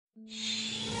So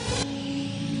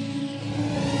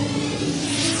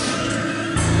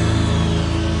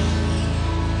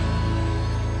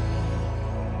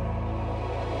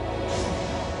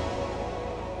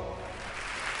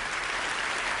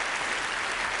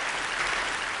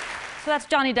that's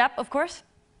Johnny Depp, of course.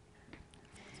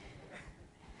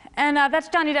 And that's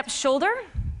Johnny Depp's shoulder.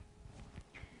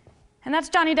 And that's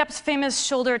Johnny Depp's famous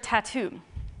shoulder tattoo.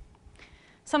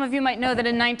 Some of you might know that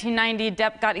in 1990,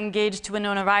 Depp got engaged to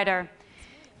Winona Ryder.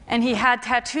 And he had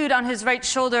tattooed on his right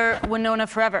shoulder, Winona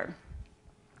Forever.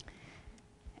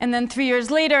 And then 3 years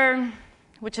later,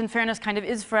 which in fairness kind of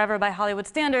is forever by Hollywood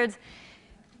standards,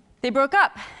 they broke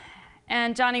up.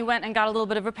 And Johnny went and got a little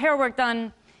bit of repair work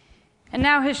done. And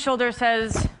now his shoulder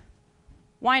says,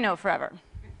 Wino Forever.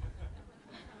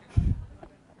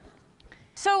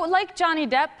 So like Johnny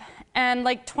Depp, and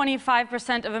like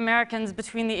 25% of Americans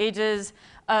between the ages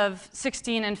of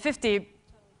 16 and 50,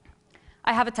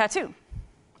 I have a tattoo.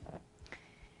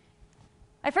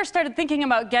 I first started thinking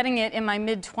about getting it in my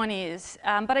mid-20s,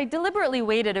 but I deliberately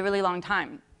waited a really long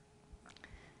time.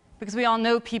 Because we all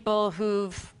know people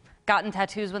who've gotten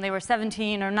tattoos when they were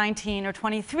 17 or 19 or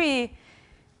 23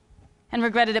 and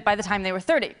regretted it by the time they were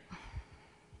 30.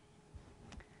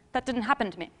 That didn't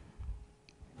happen to me.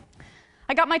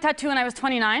 I got my tattoo when I was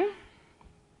 29,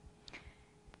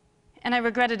 and I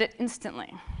regretted it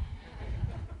instantly.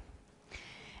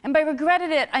 And by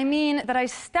regretted it, I mean that I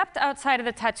stepped outside of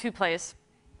the tattoo place.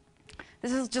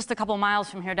 This is just a couple miles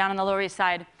from here, down on the Lower East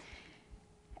Side.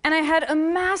 And I had a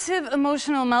massive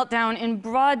emotional meltdown in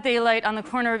broad daylight on the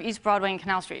corner of East Broadway and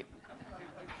Canal Street,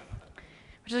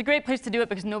 which is a great place to do it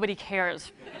because nobody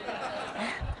cares.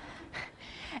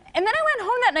 And then I went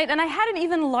home that night, and I had an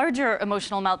even larger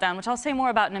emotional meltdown, which I'll say more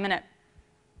about in a minute.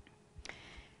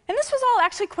 And this was all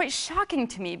actually quite shocking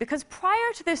to me, because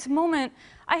prior to this moment,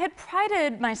 I had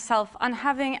prided myself on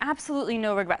having absolutely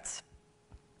no regrets.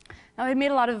 Now, I had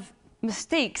made a lot of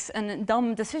mistakes and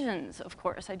dumb decisions, of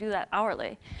course. I do that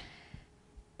hourly.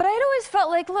 But I had always felt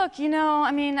like, look, you know,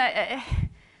 I mean,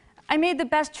 I made the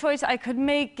best choice I could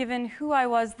make, given who I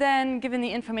was then, given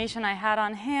the information I had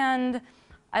on hand.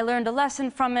 I learned a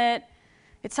lesson from it.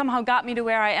 It somehow got me to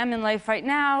where I am in life right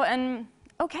now, and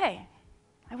okay,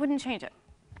 I wouldn't change it.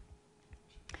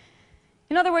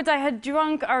 In other words, I had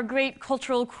drunk our great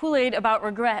cultural Kool-Aid about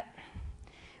regret,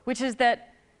 which is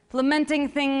that lamenting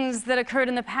things that occurred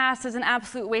in the past is an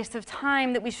absolute waste of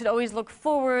time, that we should always look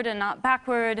forward and not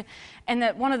backward, and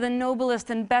that one of the noblest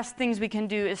and best things we can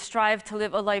do is strive to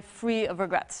live a life free of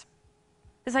regrets.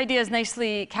 This idea is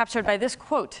nicely captured by this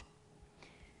quote: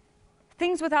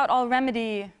 "Things without all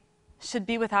remedy should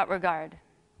be without regard.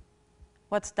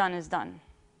 What's done is done."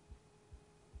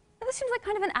 Now, this seems like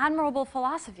kind of an admirable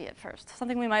philosophy at first,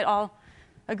 something we might all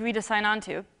agree to sign on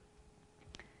to,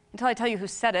 until I tell you who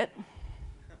said it.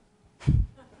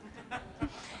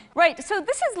 Right, so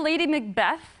this is Lady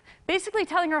Macbeth basically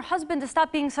telling her husband to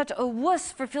stop being such a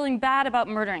wuss for feeling bad about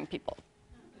murdering people.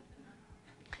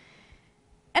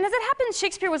 And as it happens,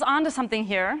 Shakespeare was onto something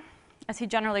here, as he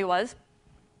generally was,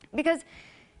 because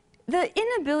the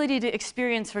inability to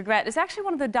experience regret is actually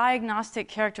one of the diagnostic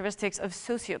characteristics of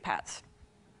sociopaths.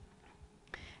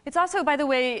 It's also, by the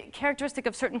way, characteristic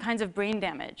of certain kinds of brain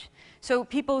damage. So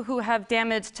people who have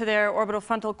damage to their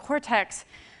orbital cortex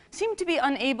seem to be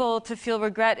unable to feel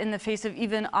regret in the face of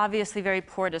even obviously very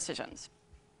poor decisions.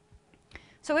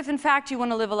 So if, in fact, you want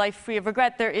to live a life free of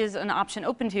regret, there is an option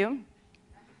open to you.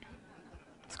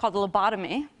 It's called a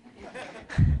lobotomy.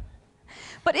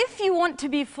 But if you want to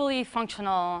be fully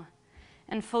functional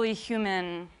and fully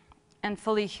human and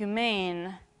fully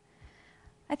humane,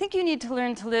 I think you need to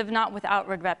learn to live not without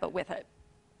regret, but with it.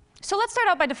 So let's start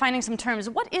out by defining some terms.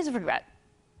 What is regret?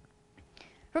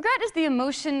 Regret is the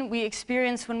emotion we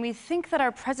experience when we think that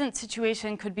our present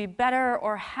situation could be better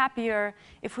or happier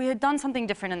if we had done something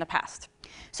different in the past.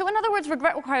 So in other words,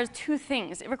 regret requires two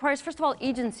things. It requires, first of all,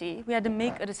 agency. We had to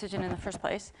make a decision in the first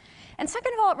place. And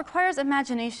second of all, it requires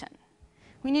imagination.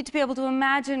 We need to be able to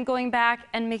imagine going back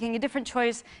and making a different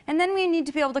choice, and then we need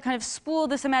to be able to kind of spool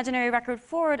this imaginary record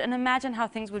forward and imagine how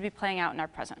things would be playing out in our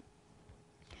present.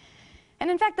 And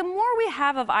in fact, the more we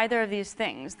have of either of these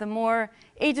things, the more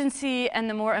agency and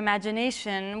the more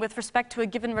imagination with respect to a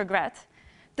given regret,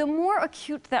 the more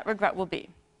acute that regret will be.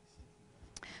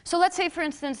 So let's say, for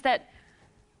instance, that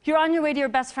you're on your way to your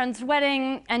best friend's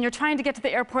wedding, and you're trying to get to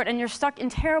the airport, and you're stuck in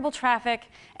terrible traffic,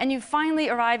 and you finally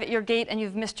arrive at your gate, and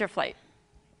you've missed your flight.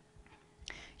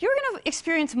 You're going to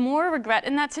experience more regret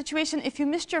in that situation if you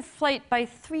missed your flight by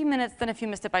 3 minutes than if you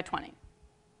missed it by 20.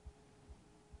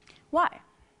 Why?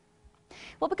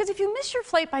 Well, because if you miss your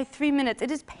flight by 3 minutes,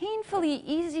 it is painfully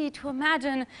easy to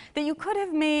imagine that you could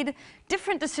have made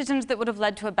different decisions that would have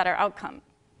led to a better outcome.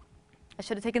 I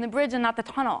should have taken the bridge and not the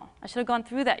tunnel. I should have gone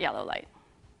through that yellow light.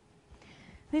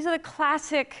 These are the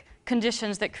classic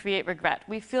conditions that create regret.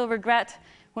 We feel regret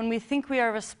when we think we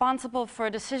are responsible for a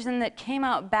decision that came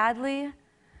out badly,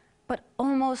 but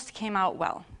almost came out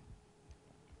well.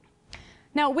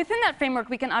 Now, within that framework,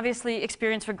 we can obviously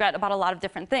experience regret about a lot of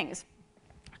different things.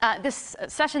 This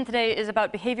session today is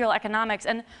about behavioral economics,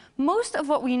 and most of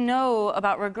what we know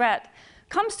about regret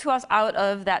comes to us out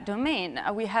of that domain.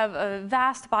 We have a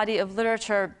vast body of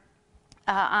literature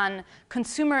on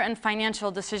consumer and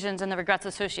financial decisions and the regrets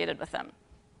associated with them.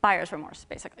 Buyer's remorse,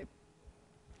 basically.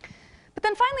 But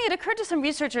then finally, it occurred to some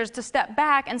researchers to step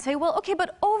back and say, well, OK,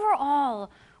 but overall,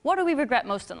 what do we regret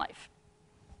most in life?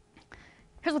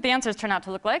 Here's what the answers turn out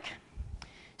to look like.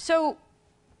 So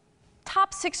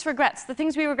top 6 regrets, the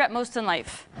things we regret most in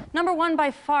life. Number 1,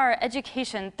 by far,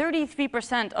 education.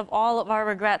 33% of all of our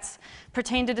regrets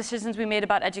pertain to decisions we made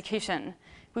about education.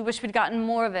 We wish we'd gotten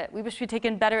more of it. We wish we'd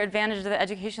taken better advantage of the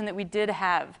education that we did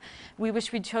have. We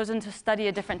wish we'd chosen to study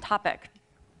a different topic.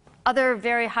 Other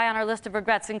very high on our list of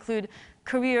regrets include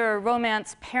career,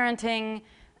 romance, parenting,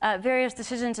 various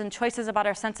decisions and choices about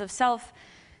our sense of self,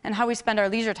 and how we spend our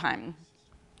leisure time.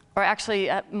 Or actually,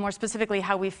 more specifically,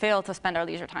 how we fail to spend our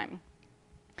leisure time.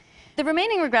 The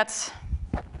remaining regrets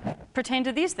pertain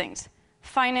to these things: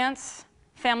 finance,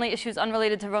 family issues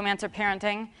unrelated to romance or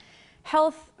parenting,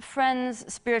 health,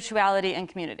 friends, spirituality, and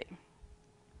community.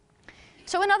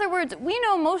 So in other words, we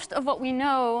know most of what we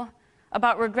know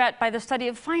about regret by the study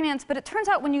of finance, but it turns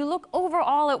out when you look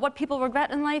overall at what people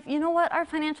regret in life, you know what? Our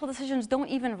financial decisions don't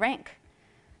even rank.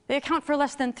 They account for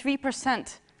less than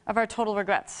 3% of our total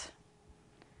regrets.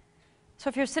 So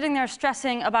if you're sitting there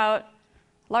stressing about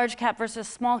large cap versus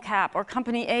small cap, or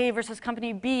company A versus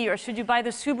company B, or should you buy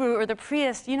the Subaru or the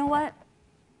Prius, you know what?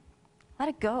 Let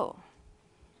it go.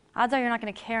 Odds are you're not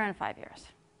going to care in 5 years.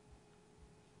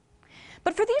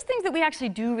 But for these things that we actually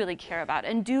do really care about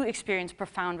and do experience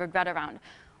profound regret around,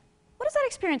 what does that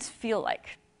experience feel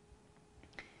like?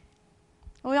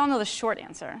 Well, we all know the short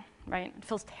answer, right? It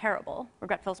feels terrible.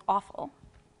 Regret feels awful.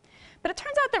 But it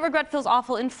turns out that regret feels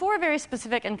awful in 4 very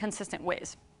specific and consistent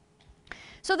ways.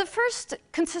 So the first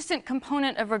consistent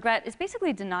component of regret is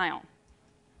basically denial.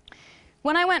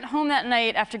 When I went home that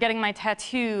night after getting my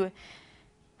tattoo,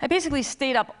 I basically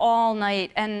stayed up all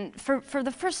night, and for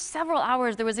the first several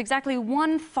hours, there was exactly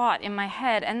one thought in my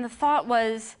head, and the thought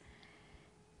was,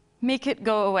 make it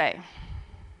go away.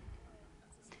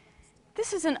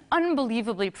 This is an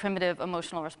unbelievably primitive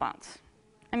emotional response.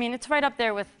 I mean, it's right up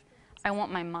there with, I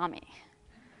want my mommy.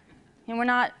 And we're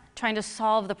not trying to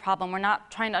solve the problem. We're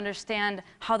not trying to understand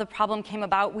how the problem came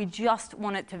about. We just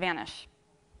want it to vanish.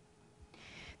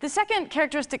 The second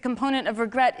characteristic component of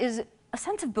regret is a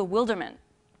sense of bewilderment.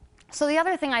 So the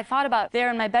other thing I thought about there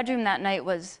in my bedroom that night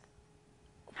was,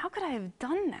 how could I have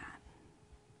done that?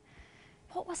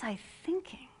 What was I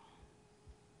thinking?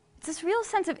 It's this real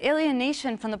sense of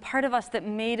alienation from the part of us that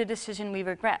made a decision we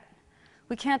regret.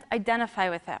 We can't identify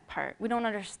with that part. We don't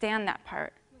understand that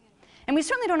part. And we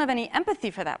certainly don't have any empathy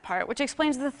for that part, which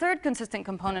explains the third consistent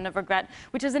component of regret,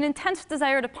 which is an intense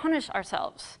desire to punish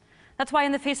ourselves. That's why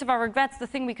in the face of our regrets, the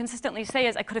thing we consistently say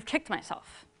is, I could have kicked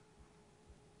myself.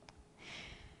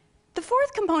 The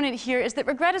fourth component here is that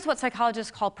regret is what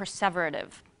psychologists call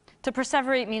perseverative. To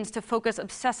perseverate means to focus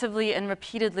obsessively and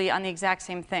repeatedly on the exact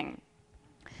same thing.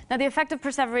 Now, the effect of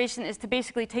perseveration is to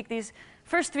basically take these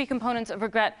first 3 components of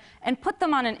regret and put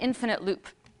them on an infinite loop.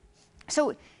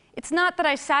 So it's not that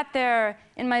I sat there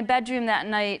in my bedroom that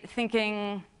night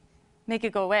thinking, make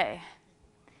it go away.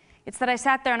 It's that I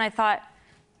sat there and I thought,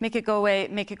 make it go away,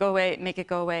 make it go away, make it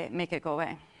go away, make it go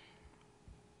away.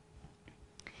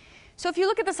 So if you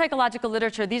look at the psychological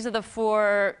literature, these are the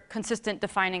 4 consistent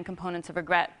defining components of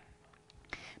regret.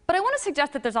 But I want to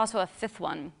suggest that there's also a 5th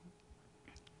one.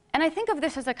 And I think of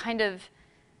this as a kind of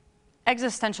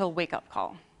existential wake-up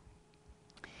call.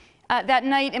 That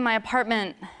night in my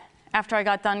apartment, after I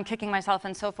got done kicking myself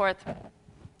and so forth,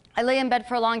 I lay in bed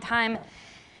for a long time,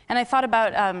 and I thought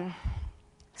about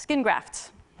skin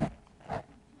grafts.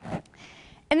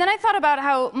 And then I thought about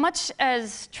how much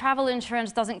as travel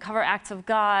insurance doesn't cover acts of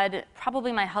God,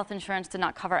 probably my health insurance did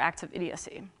not cover acts of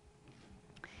idiocy.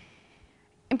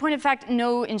 In point of fact,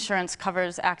 no insurance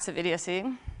covers acts of idiocy.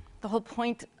 The whole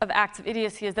point of acts of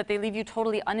idiocy is that they leave you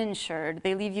totally uninsured.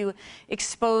 They leave you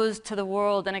exposed to the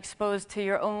world and exposed to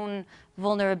your own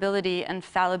vulnerability and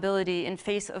fallibility in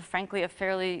face of, frankly, a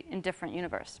fairly indifferent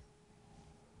universe.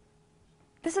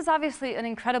 This is obviously an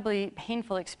incredibly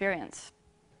painful experience.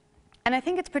 And I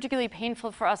think it's particularly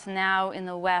painful for us now in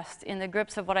the West, in the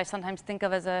grips of what I sometimes think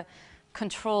of as a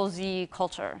Control-Z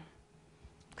culture.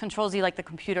 Control-Z like the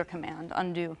computer command,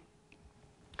 undo.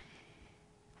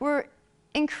 We're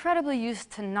incredibly used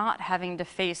to not having to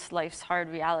face life's hard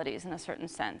realities in a certain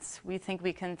sense. We think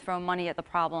we can throw money at the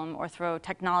problem or throw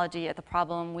technology at the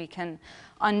problem. We can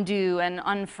undo and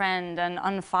unfriend and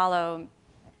unfollow.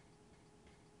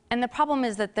 And the problem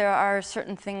is that there are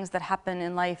certain things that happen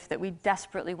in life that we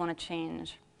desperately want to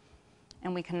change,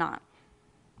 and we cannot.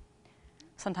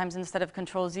 Sometimes instead of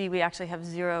Control-Z, we actually have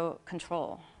zero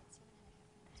control.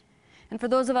 And for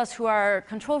those of us who are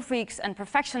control freaks and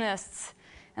perfectionists,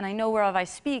 and I know whereof I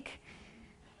speak,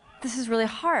 this is really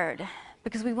hard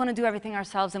because we want to do everything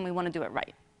ourselves and we want to do it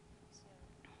right.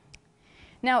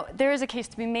 Now, there is a case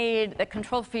to be made that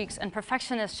control freaks and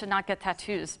perfectionists should not get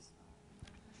tattoos.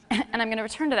 And I'm going to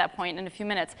return to that point in a few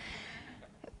minutes.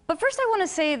 But first I want to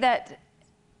say that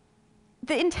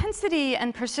the intensity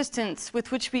and persistence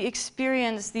with which we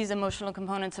experience these emotional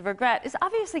components of regret is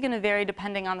obviously going to vary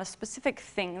depending on the specific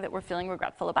thing that we're feeling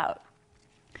regretful about.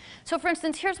 So for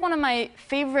instance, here's one of my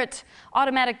favorite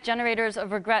automatic generators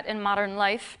of regret in modern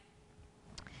life.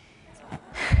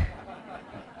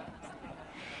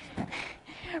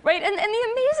 Right? And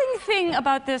the amazing thing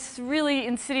about this really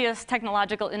insidious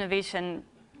technological innovation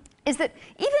is that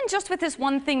even just with this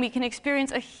one thing, we can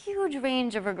experience a huge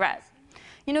range of regret.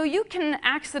 You know, you can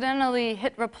accidentally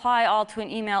hit reply all to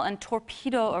an email and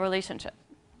torpedo a relationship.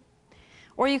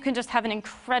 Or you can just have an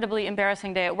incredibly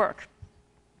embarrassing day at work.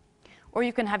 Or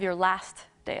you can have your last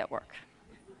day at work.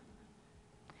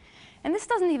 And this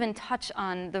doesn't even touch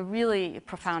on the really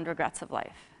profound regrets of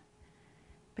life.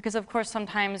 Because of course,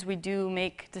 sometimes we do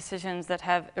make decisions that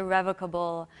have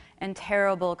irrevocable and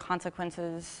terrible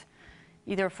consequences,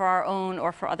 either for our own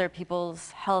or for other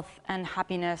people's health and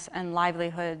happiness and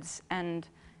livelihoods, and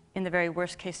in the very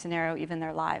worst case scenario, even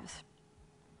their lives.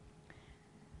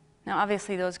 Now,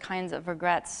 obviously, those kinds of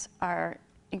regrets are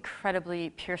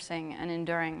incredibly piercing and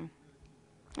enduring.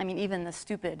 I mean, even the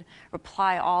stupid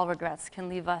reply all regrets can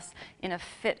leave us in a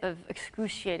fit of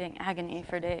excruciating agony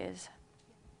for days.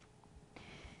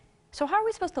 So how are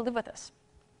we supposed to live with this?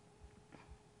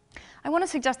 I want to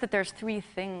suggest that there's three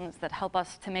things that help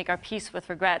us to make our peace with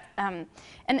regret. And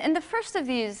the first of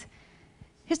these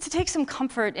is to take some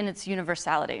comfort in its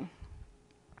universality.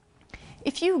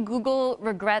 If you Google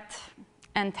regret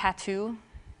and tattoo,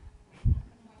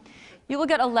 you will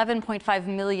get 11.5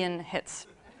 million hits.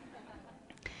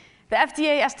 The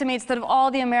FDA estimates that of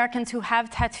all the Americans who have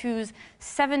tattoos,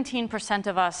 17%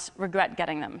 of us regret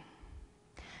getting them.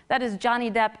 That is Johnny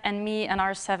Depp and me and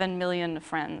our 7 million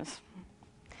friends.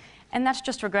 And that's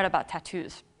just regret about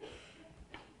tattoos.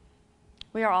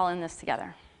 We are all in this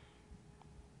together.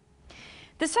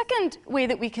 The second way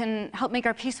that we can help make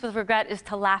our peace with regret is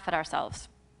to laugh at ourselves.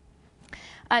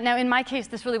 Now, in my case,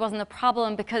 this really wasn't a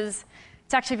problem because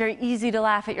it's actually very easy to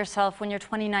laugh at yourself when you're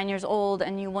 29 years old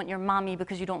and you want your mommy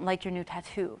because you don't like your new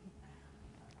tattoo.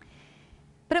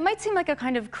 But it might seem like a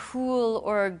kind of cruel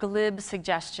or glib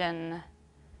suggestion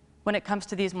when it comes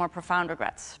to these more profound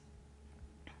regrets.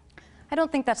 I don't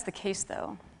think that's the case,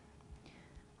 though.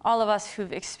 All of us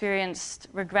who've experienced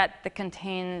regret that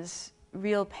contains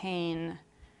real pain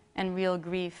and real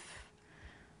grief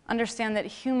understand that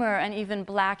humor, and even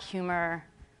black humor,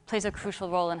 plays a crucial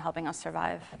role in helping us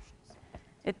survive.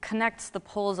 It connects the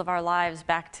poles of our lives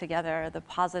back together, the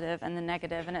positive and the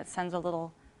negative, and it sends a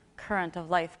little current of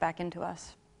life back into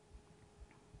us.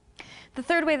 The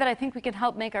third way that I think we can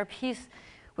help make our peace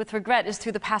with regret is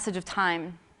through the passage of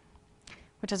time,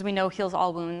 which, as we know, heals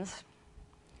all wounds,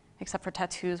 except for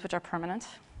tattoos, which are permanent.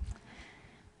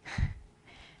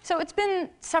 So it's been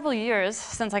several years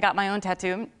since I got my own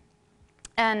tattoo,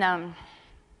 and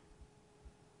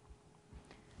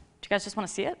do you guys just want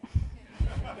to see it?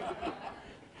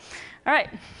 All right.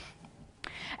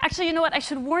 Actually, you know what? I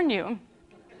should warn you.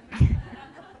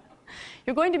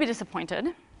 You're going to be disappointed,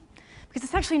 because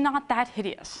it's actually not that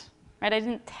hideous. Right? I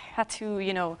didn't tattoo,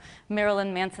 you know,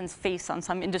 Marilyn Manson's face on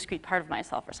some indiscreet part of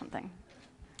myself or something.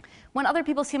 When other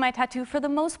people see my tattoo, for the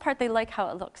most part, they like how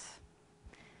it looks.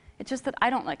 It's just that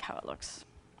I don't like how it looks.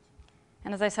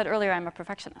 And as I said earlier, I'm a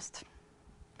perfectionist.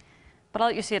 But I'll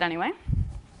let you see it anyway.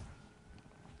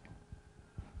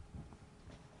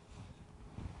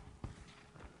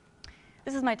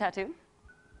 This is my tattoo.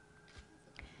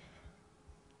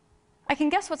 I can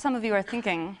guess what some of you are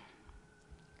thinking.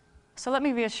 So let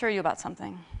me reassure you about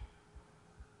something.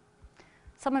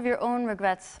 Some of your own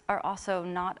regrets are also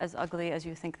not as ugly as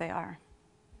you think they are.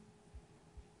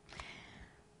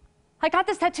 I got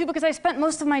this tattoo because I spent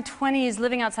most of my 20s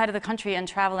living outside of the country and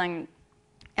traveling.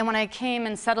 And when I came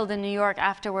and settled in New York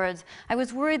afterwards, I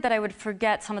was worried that I would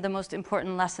forget some of the most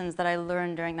important lessons that I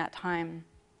learned during that time.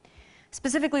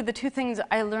 Specifically, the two things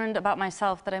I learned about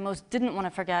myself that I most didn't want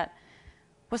to forget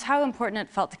was how important it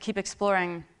felt to keep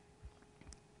exploring,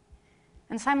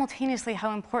 and simultaneously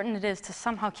how important it is to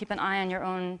somehow keep an eye on your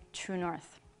own true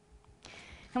north.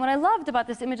 And what I loved about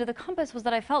this image of the compass was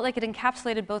that I felt like it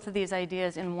encapsulated both of these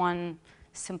ideas in one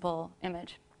simple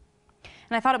image.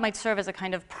 And I thought it might serve as a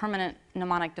kind of permanent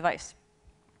mnemonic device.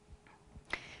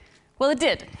 Well, it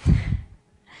did.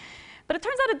 But it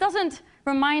turns out it doesn't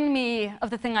remind me of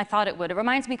the thing I thought it would. It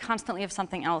reminds me constantly of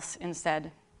something else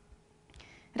instead.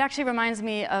 It actually reminds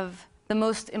me of the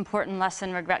most important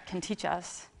lesson regret can teach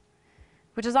us,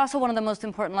 which is also one of the most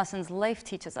important lessons life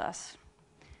teaches us.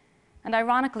 And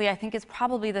ironically, I think it's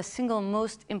probably the single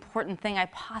most important thing I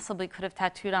possibly could have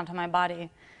tattooed onto my body,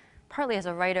 partly as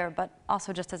a writer, but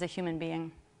also just as a human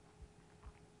being.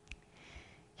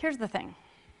 Here's the thing.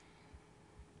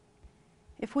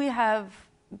 If we have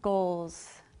goals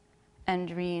and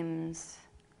dreams,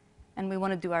 and we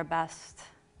want to do our best,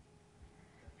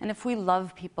 and if we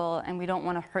love people and we don't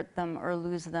want to hurt them or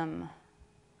lose them,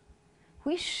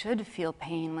 we should feel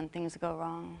pain when things go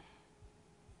wrong.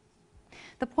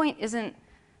 The point isn't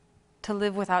to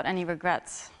live without any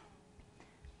regrets.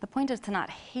 The point is to not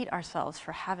hate ourselves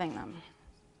for having them.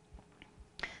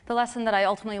 The lesson that I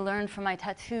ultimately learned from my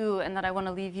tattoo and that I want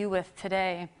to leave you with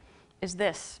today is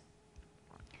this.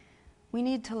 We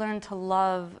need to learn to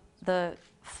love the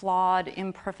flawed,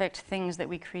 imperfect things that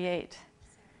we create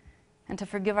and to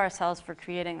forgive ourselves for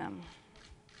creating them.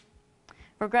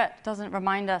 Regret doesn't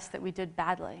remind us that we did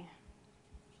badly.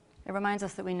 It reminds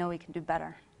us that we know we can do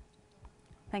better.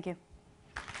 Thank you.